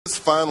It's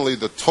finally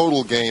the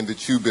total game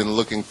that you've been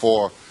looking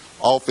for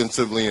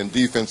offensively and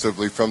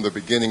defensively from the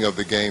beginning of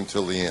the game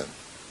till the end.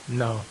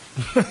 No.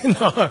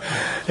 No.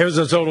 It was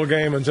a total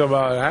game until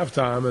about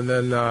halftime, and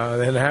then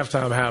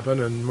halftime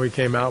happened, and we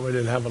came out. We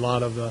didn't have a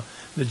lot of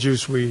the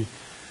juice we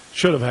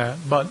should have had.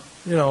 But,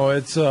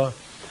 it's I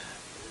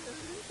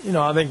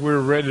think we were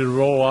ready to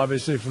roll,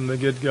 obviously, from the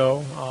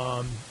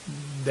get-go.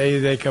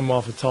 They come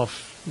off a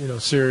tough,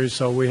 series,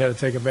 so we had to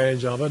take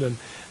advantage of it, and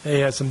they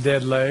had some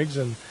dead legs,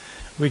 and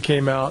we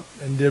came out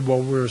and did what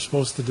we were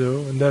supposed to do.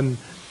 And then,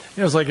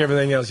 it's like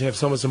everything else. You have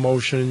so much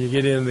emotion, and you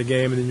get into the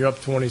game, and then you're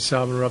up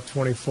 27 or up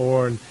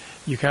 24, and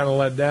you kind of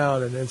let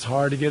down, and it's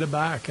hard to get it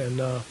back.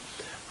 And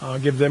I'll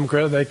give them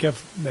credit. They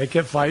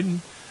kept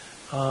fighting,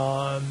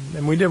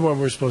 and we did what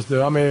we were supposed to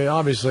do. I mean,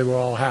 obviously we're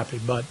all happy,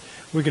 but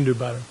we can do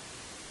better.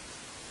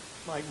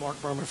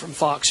 Mark Berman from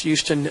Fox,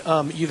 Houston.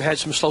 You've had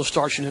some slow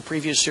starts in the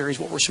previous series.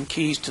 What were some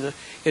keys to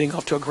getting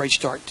off to a great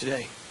start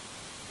today?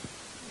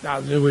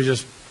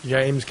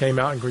 James came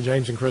out, and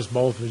James and Chris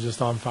both were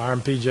just on fire,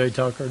 and P.J.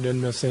 Tucker didn't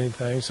miss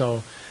anything.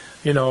 So,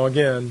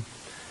 again,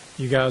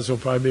 you guys will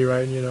probably be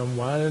right,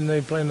 why didn't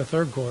they play in the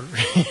third quarter?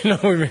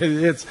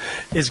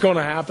 It's going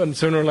to happen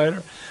sooner or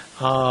later.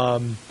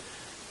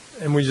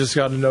 And we just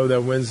got to know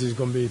that Wednesday's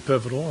going to be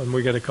pivotal, and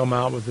we got to come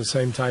out with the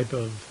same type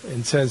of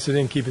intensity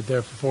and keep it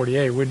there for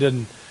 48. We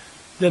didn't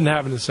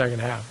have it in the second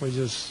half. We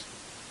just,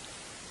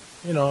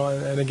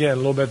 and again, a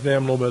little bit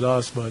them, a little bit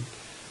us, but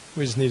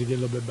we just need to get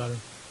a little bit better.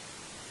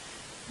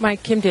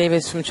 Mike, Kim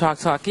Davis from Chalk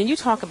Talk. Can you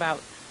talk about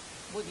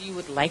what you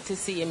would like to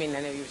see? I mean,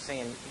 I know you were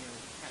saying kind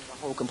of a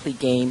whole complete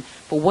game,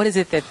 but what is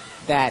it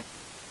that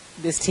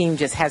this team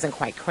just hasn't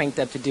quite cranked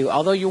up to do?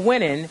 Although you're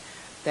winning,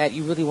 that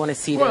you really want to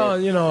see. Well,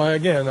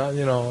 again,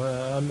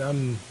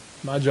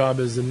 my job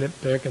is to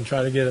nitpick and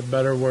try to get it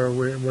better where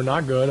we're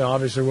not good.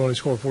 Obviously, we only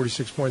scored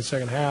 46 points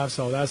second half,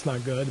 so that's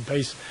not good. The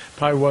pace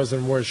probably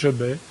wasn't where it should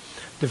be.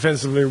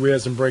 Defensively, we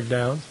had some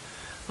breakdowns.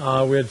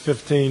 We had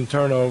 15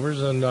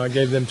 turnovers and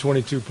gave them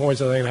 22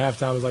 points. I think at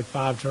halftime it was like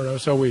 5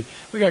 turnovers. So we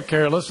got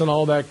careless, and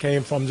all that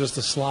came from just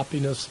the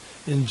sloppiness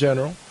in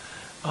general.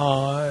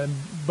 But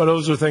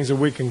those are things that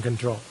we can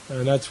control,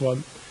 and that's what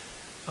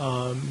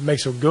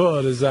makes it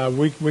good is that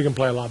we can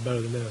play a lot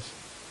better than this.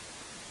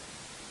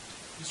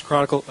 Mr.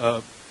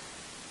 Chronicle,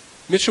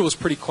 Mitchell was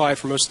pretty quiet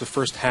for most of the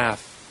first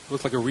half. It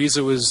looked like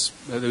Ariza was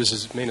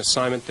his main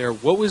assignment there.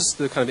 What was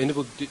the kind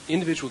of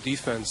individual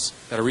defense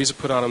that Ariza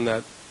put on him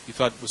that you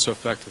thought was so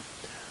effective?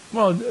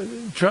 Well,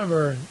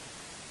 Trevor,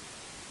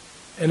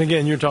 and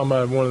again, you're talking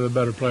about one of the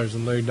better players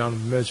in the league,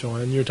 Donovan Mitchell,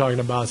 and you're talking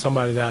about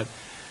somebody that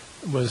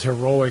was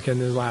heroic in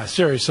his last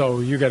series, so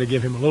you got to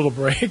give him a little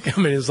break.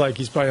 I mean, it's like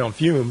he's probably on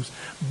fumes,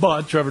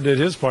 but Trevor did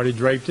his part. He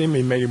draped him.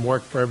 He made him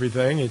work for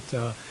everything.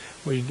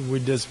 We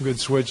did some good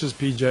switches.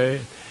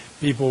 PJ,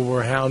 people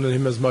were hounding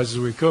him as much as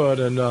we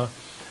could, and I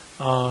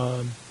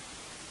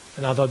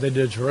thought they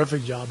did a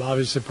terrific job.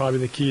 Obviously, probably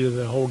the key to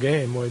the whole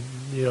game.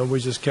 We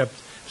just kept,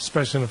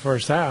 especially in the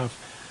first half,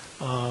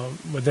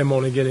 with them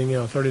only getting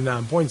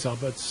 39 points up.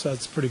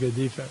 That's pretty good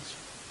defense.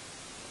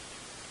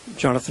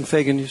 Jonathan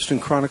Fagan, Houston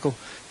Chronicle.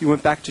 You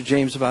went back to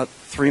James about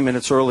 3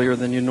 minutes earlier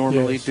than you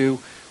normally do.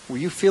 Were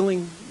you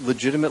feeling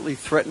legitimately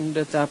threatened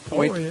at that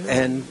point? Oh, yeah.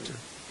 And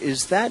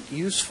is that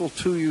useful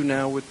to you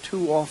now with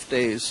 2 off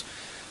days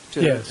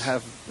to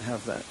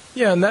have that?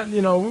 Yeah, and that,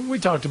 we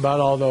talked about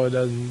it, although it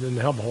didn't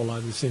help a whole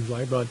lot, it seems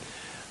like. But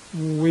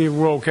we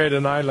were okay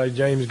tonight. Like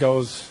James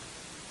goes,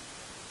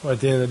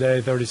 at the end of the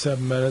day,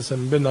 37 minutes.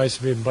 And it'd been nice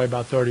if he can play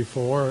about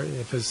 34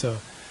 if it's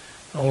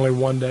only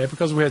one day.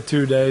 Because we had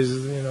 2 days,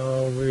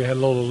 we had a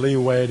little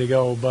leeway to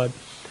go. But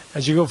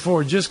as you go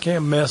forward, just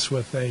can't mess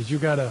with things. You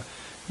gotta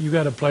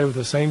play with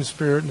the same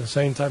spirit and the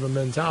same type of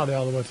mentality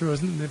all the way through.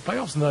 The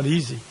playoffs are not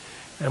easy.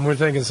 And we're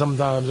thinking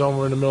sometimes,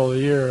 we're in the middle of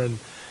the year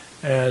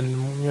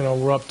and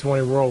we're up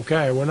 20, we're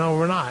okay. Well, no,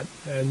 we're not.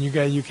 And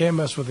you can't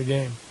mess with the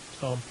game.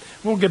 So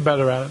we'll get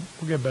better at it.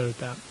 We'll get better at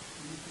that.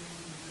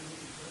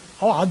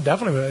 Oh, I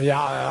definitely. Yeah,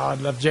 I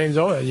left James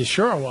over. Yeah,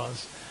 sure I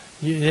was.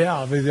 Yeah,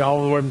 I mean,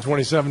 all the way from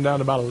 27 down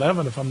to about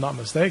 11, if I'm not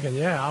mistaken.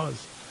 Yeah, I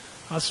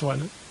was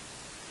sweating it.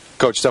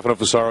 Coach Stefano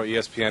Fusaro,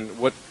 ESPN.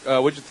 What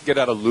did you get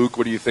out of Luke?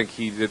 What do you think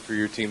he did for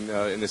your team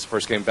in this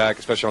first game back,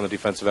 especially on the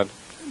defensive end?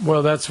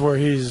 Well, that's where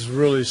he's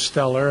really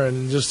stellar,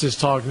 and just his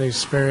talking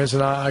experience,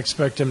 and I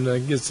expect him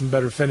to get some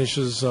better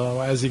finishes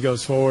as he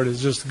goes forward.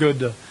 It's just good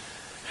to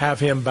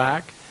have him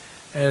back,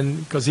 and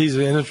because he's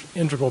an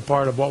integral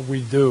part of what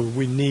we do.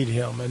 We need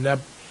him, and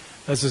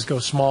let's just go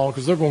small,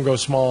 because they're going to go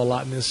small a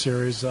lot in this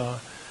series. And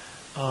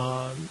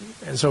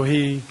so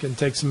he can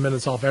take some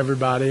minutes off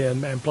everybody,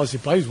 and plus he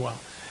plays well.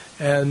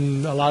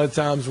 And a lot of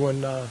times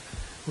when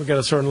we get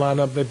a certain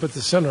lineup, they put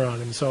the center on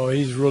him. So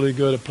he's really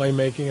good at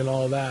playmaking and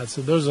all that.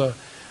 So there's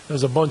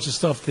a bunch of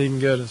stuff that he can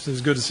get.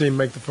 It's good to see him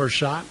make the first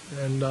shot,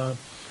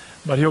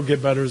 but he'll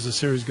get better as the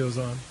series goes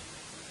on.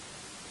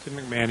 Tim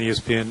McMahon,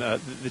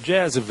 ESPN. The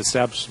Jazz have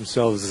established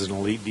themselves as an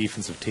elite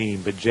defensive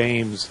team, but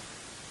James,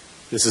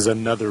 this is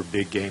another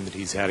big game that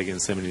he's had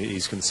against them, and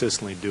he's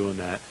consistently doing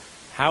that.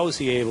 How is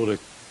he able to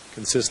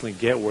consistently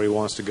get where he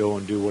wants to go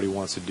and do what he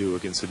wants to do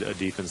against a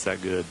defense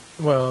that good?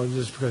 Well,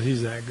 just because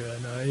he's that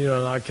good.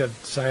 And I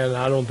kept saying,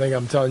 I don't think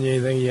I'm telling you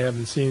anything you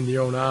haven't seen with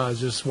your own eyes,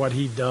 just what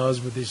he does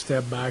with these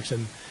step backs.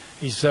 And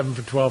he's 7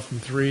 for 12 from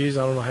threes.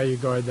 I don't know how you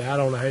guard that. I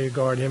don't know how you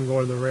guard him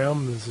going to the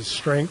rim. There's his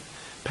strength,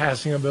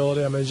 passing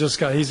ability. I mean,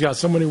 he's got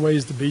so many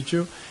ways to beat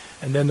you.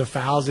 And then the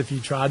fouls, if you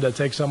tried to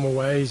take some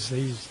away,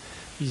 he's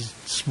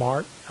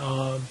smart.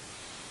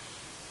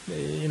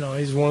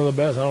 He's one of the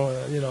best.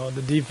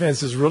 The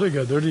defense is really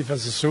good. Their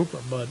defense is super.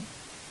 But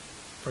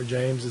for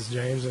James, it's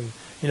James. And,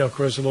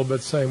 Chris a little bit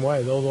the same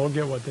way. They'll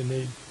get what they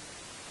need.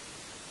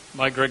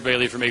 Mike, Greg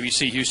Bailey from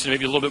ABC Houston,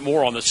 maybe a little bit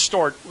more on the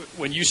start.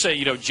 When you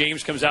say,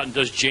 James comes out and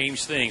does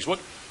James things,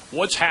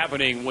 what's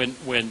happening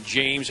when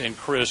James and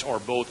Chris are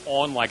both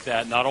on like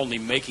that, not only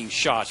making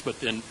shots,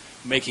 but then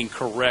making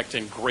correct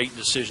and great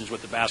decisions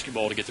with the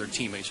basketball to get their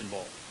teammates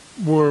involved?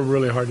 We're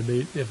really hard to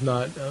beat, if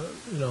not, I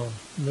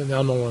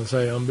don't want to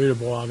say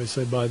unbeatable,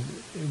 obviously, but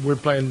we're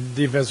playing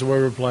defense the way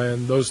we're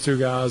playing. Those two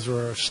guys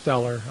were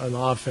stellar on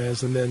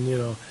offense, and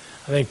then,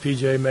 I think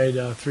PJ made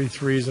 3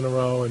 threes in a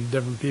row, and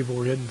different people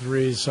were hitting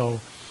threes, so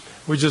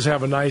we just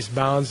have a nice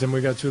balance, and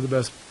we got 2 of the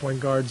best point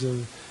guards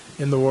in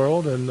the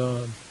world, and,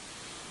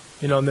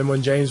 and then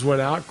when James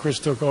went out, Chris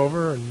took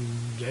over, and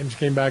James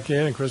came back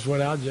in, and Chris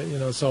went out,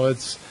 so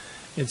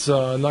it's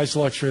a nice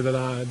luxury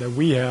that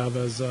we have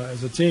as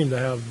a team to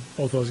have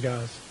both those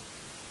guys.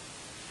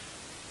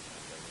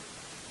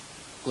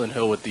 Glenn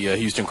Hill with the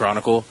Houston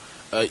Chronicle.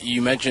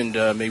 You mentioned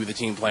maybe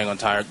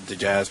the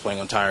Jazz playing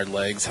on tired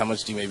legs. How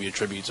much do you maybe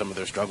attribute some of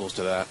their struggles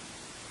to that?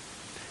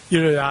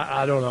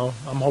 I don't know.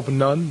 I'm hoping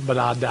none, but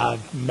I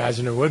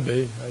imagine it would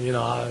be.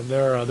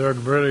 They're a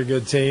really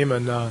good team,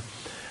 and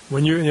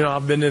when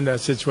I've been in that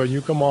situation.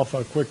 You come off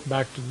a quick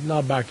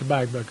not back to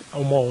back, but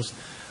almost.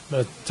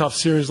 But a tough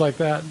series like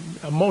that,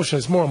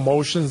 it's more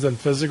emotions than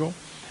physical,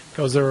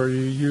 because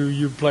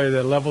you play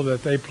the level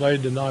that they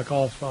played to knock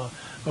off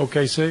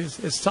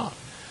OKC. It's tough.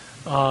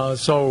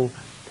 So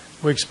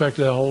we expect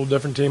a whole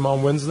different team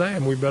on Wednesday,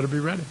 and we better be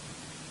ready.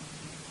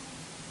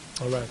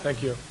 All right,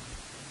 thank you.